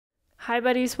Hi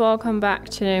buddies, welcome back.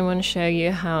 Today I want to show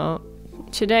you how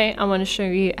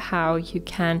you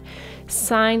can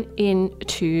sign in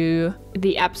to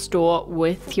the App Store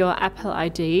with your Apple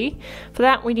ID. For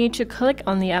that, we need to click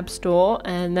on the App Store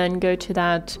and then go to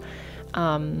that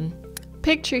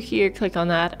picture here, click on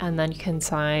that, and then you can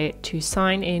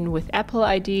sign in with Apple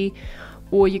ID,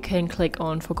 or you can click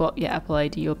on forgot your Apple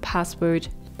ID or password.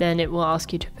 Then it will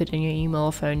ask you to put in your email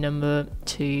or phone number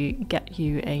to get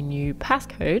you a new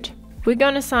passcode. We're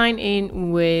going to sign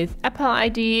in with Apple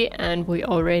ID, and we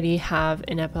already have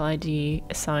an Apple ID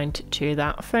assigned to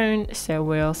that phone, so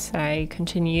we'll say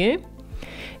continue.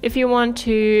 If you want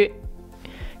to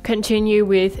continue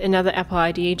with another Apple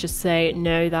ID, just say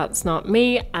no, that's not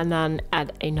me, and then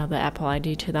add another Apple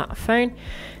ID to that phone.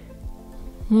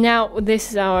 Now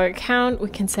this is our account, we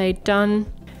can say done.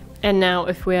 And now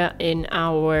if we're in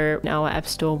our App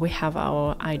Store, we have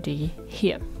our ID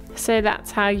here. So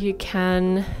that's how you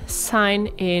can sign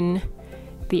in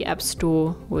the App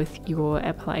Store with your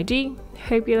Apple ID.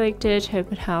 Hope you liked it,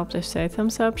 hope it helped. If so,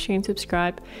 thumbs up, share and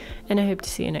subscribe, and I hope to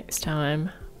see you next time.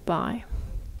 Bye.